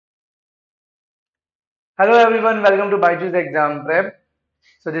Hello everyone, welcome to BYJU'S exam prep.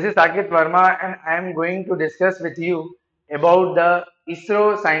 So this is Saket Verma and I am going to discuss with you about the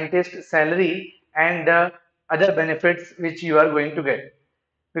ISRO scientist salary and the other benefits which you are going to get.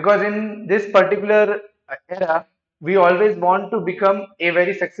 Because in this particular era, we always want to become a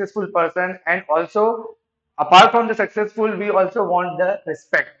very successful person, and also apart from the successful, we also want the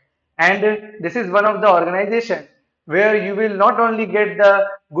respect. And this is one of the organization where you will not only get the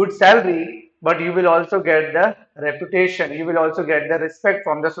good salary, but you will also get the reputation. You will also get the respect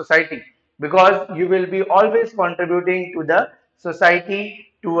from the society because you will be always contributing to the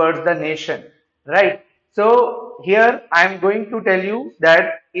society towards the nation, right? So here I am going to tell you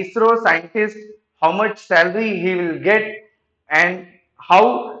that ISRO scientist how much salary he will get and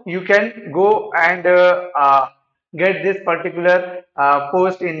how you can go and get this particular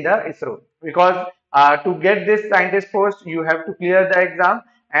post in the ISRO, because to get this scientist post you have to clear the exam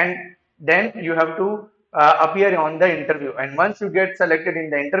and then you have to appear on the interview, and once you get selected in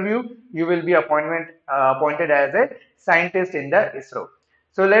the interview you will be appointed as a scientist in the ISRO.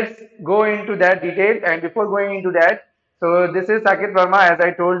 So let's go into that detail, and before going into that, so this is Saket Verma. As I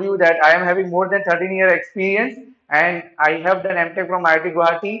told you that I am having more than 13-year experience and I have done MTech from IIT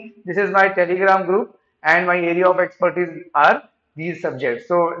Guwahati. This is my Telegram group and my area of expertise are these subjects.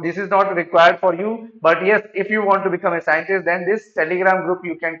 So this is not required for you, but yes, if you want to become a scientist, then this Telegram group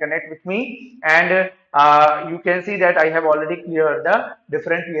you can connect with me, and you can see that I have already cleared the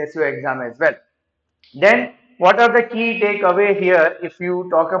different PSU exam as well. Then, what are the key takeaway here? If you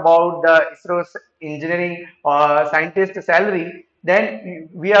talk about the ISRO's engineering scientist salary, then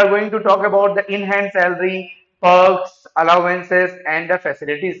we are going to talk about the in-hand salary, perks, allowances, and the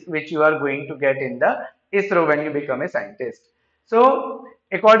facilities which you are going to get in the ISRO when you become a scientist. So,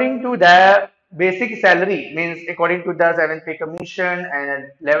 according to the basic salary, means according to the 7th pay commission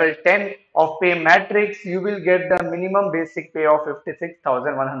and level 10 of pay matrix, you will get the minimum basic pay of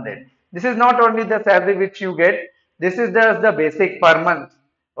 56,100. This is not only the salary which you get, this is just the basic per month.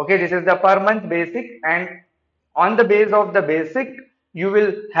 Okay, this is the per month basic, and on the base of the basic, you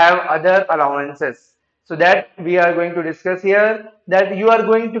will have other allowances. So that we are going to discuss here, that you are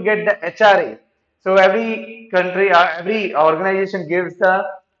going to get the HRA. So every country, every organization gives the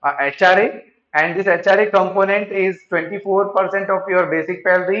HRA, and this HRA component is 24% of your basic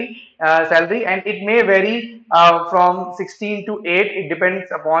salary, and it may vary from 16 to 8. It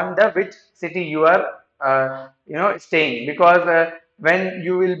depends upon the which city you are staying, because when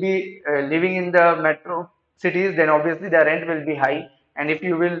you will be living in the metro cities, then obviously the rent will be high, and if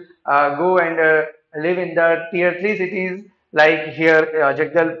you will go and live in the tier 3 cities like here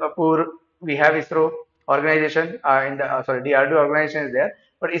Jagdalpur, we have ISRO organization in the sorry, DRDO organization is there,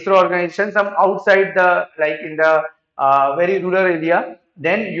 but ISRO organization some outside the, like in the very rural area,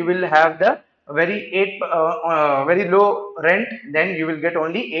 then you will have the very low rent, then you will get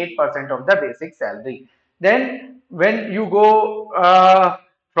only 8% of the basic salary. Then when you go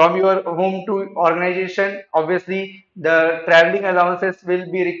from your home to organization, obviously the traveling allowances will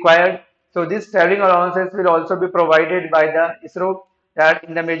be required. So these traveling allowances will also be provided by the ISRO. That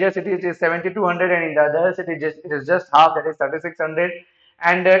in the major cities it is 7,200, and in the other cities it is just half, that is 3,600.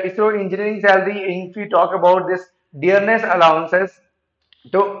 And ISRO engineering salary, if we talk about this dearness allowances,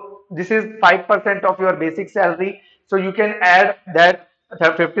 so this is 5% of your basic salary. So you can add that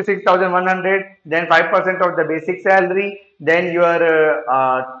 56,100, then 5% of the basic salary, then your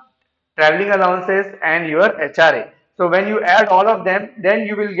traveling allowances and your HRA. So when you add all of them, then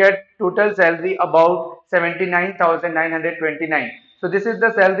you will get total salary about 79,929. So this is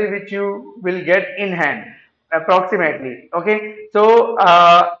the salary which you will get in hand approximately. Okay. So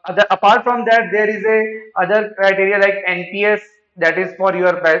apart from that, there is a other criteria like NPS, that is for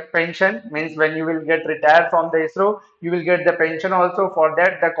your pension, means when you will get retired from the ISRO, you will get the pension also. For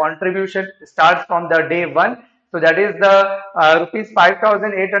that, the contribution starts from the day one. So that is the rupees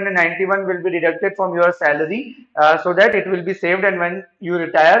 5,891 will be deducted from your salary, so that it will be saved, and when you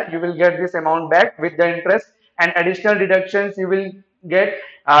retire you will get this amount back with the interest, and additional deductions you will get,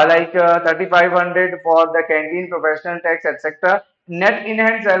 like 3,500 for the canteen, professional tax, etc. Net in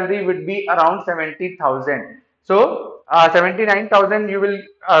hand salary would be around 70,000. So 79,000 you will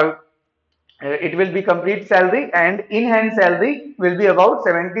it will be complete salary, and in hand salary will be about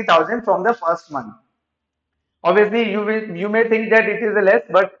 70,000 from the first month. Obviously, you may think that it is a less,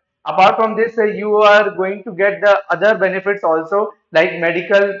 but apart from this, you are going to get the other benefits also, like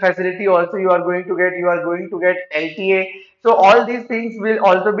medical facility. Also, you are going to get LTA. So all these things will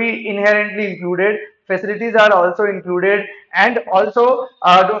also be inherently included facilities are also included, and also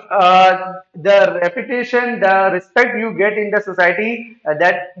the reputation, the respect you get in the society,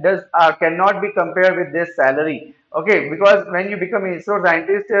 that does cannot be compared with this salary. Okay, because when you become an ISRO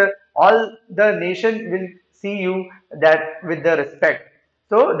scientist, all the nation will see you that with the respect.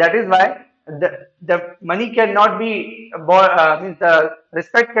 So that is why the money cannot be bought, means the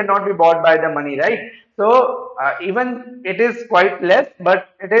respect cannot be bought by the money, right? So even it is quite less,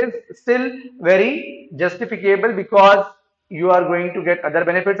 but it is still very justificable because you are going to get other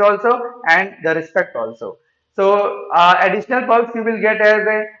benefits also and the respect also. So additional perks you will get as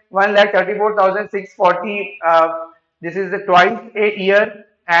a 1,34,640. This is a twice a year,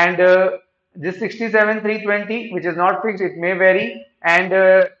 and this 67,320, which is not fixed, it may vary. And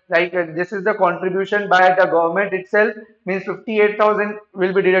this is the contribution by the government itself, means 58,000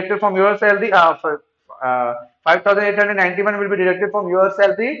 will be deducted from your salary. 5,891 will be deducted from your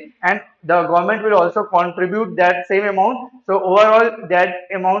salary, and the government will also contribute that same amount. So overall, that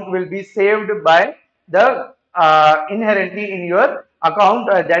amount will be saved by the inherently in your account,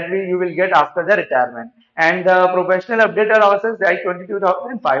 that you will get after the retirement. And the professional update allowances like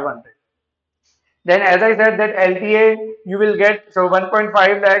 22,500. Then, as I said, that LTA you will get, so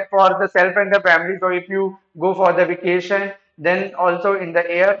 1.5 lakh for the self and the family. So if you go for the vacation, then also in the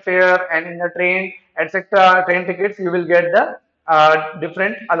airfare and in the train, etc., train tickets, you will get the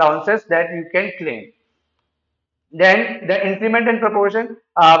different allowances that you can claim. Then the increment and promotion,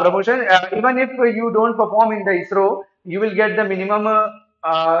 even if you don't perform in the ISRO, you will get the minimum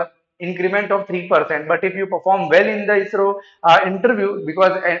increment of 3%. But if you perform well in the ISRO interview,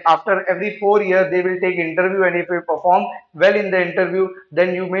 because after every 4 years they will take interview, and if you perform well in the interview,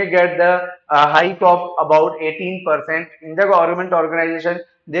 then you may get the hike of about 18% in the government organization.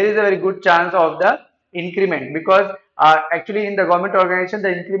 There is a very good chance of the increment, because actually in the government organization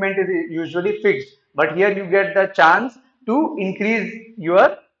the increment is usually fixed, but here you get the chance to increase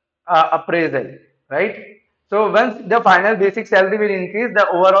your appraisal, right? So once the final basic salary will increase, the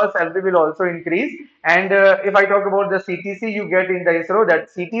overall salary will also increase. And if I talk about the CTC you get in the ISRO, that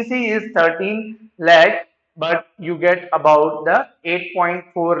CTC is 13 lakh, but you get about the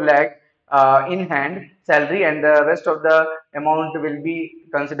 8.4 lakh in hand salary, and the rest of the amount will be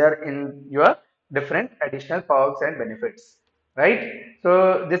considered in your different additional perks and benefits, right?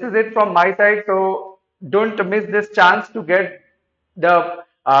 So this is it from my side. So don't miss this chance to get the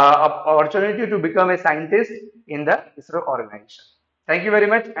opportunity to become a scientist in the ISRO organization. Thank you very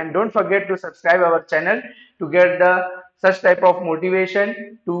much, and don't forget to subscribe our channel to get the such type of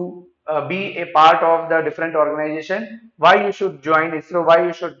motivation to be a part of the different organization. Why you should join ISRO? Why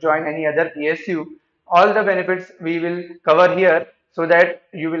you should join any other PSU? All the benefits we will cover here, so that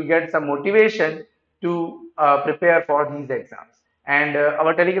you will get some motivation to prepare for these exams. And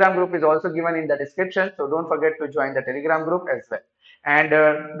our Telegram group is also given in the description, so don't forget to join the Telegram group as well. And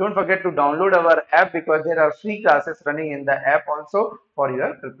don't forget to download our app, because there are free classes running in the app also for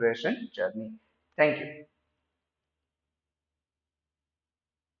your preparation journey. Thank you.